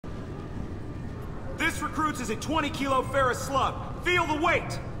This recruits is a 20-kilo ferrous slug. Feel the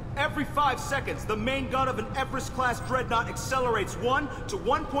weight! Every 5 seconds, the main gun of an Everest-class dreadnought accelerates 1 to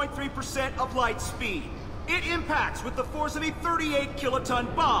 1.3% of light speed. It impacts with the force of a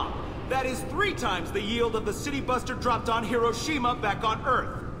 38-kiloton bomb. That is 3 times the yield of the city buster dropped on Hiroshima back on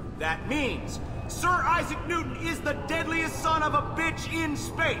Earth. That means Sir Isaac Newton is the deadliest son of a bitch in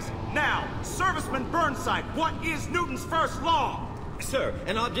space. Now, Serviceman Burnside, what is Newton's first law? Sir,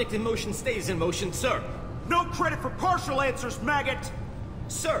 an object in motion stays in motion, sir. No credit for partial answers, maggot!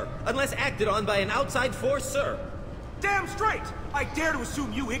 Sir, unless acted on by an outside force, sir. Damn straight! I dare to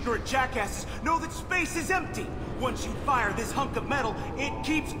assume you ignorant jackasses know that space is empty. Once you fire this hunk of metal, it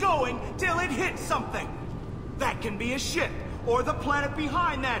keeps going till it hits something. That can be a ship, or the planet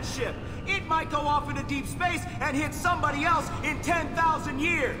behind that ship. It might go off into deep space and hit somebody else in 10,000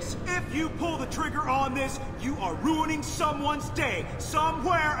 years. If you pull the trigger on this, you are ruining someone's day,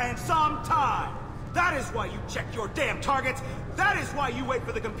 somewhere and sometime. That is why you check your damn targets. That is why you wait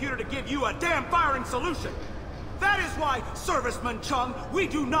for the computer to give you a damn firing solution. That is why, Serviceman Chung, we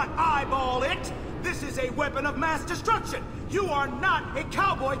do not eyeball it. This is a weapon of mass destruction. You are not a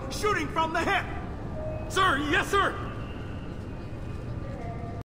cowboy shooting from the hip. Sir, yes, sir.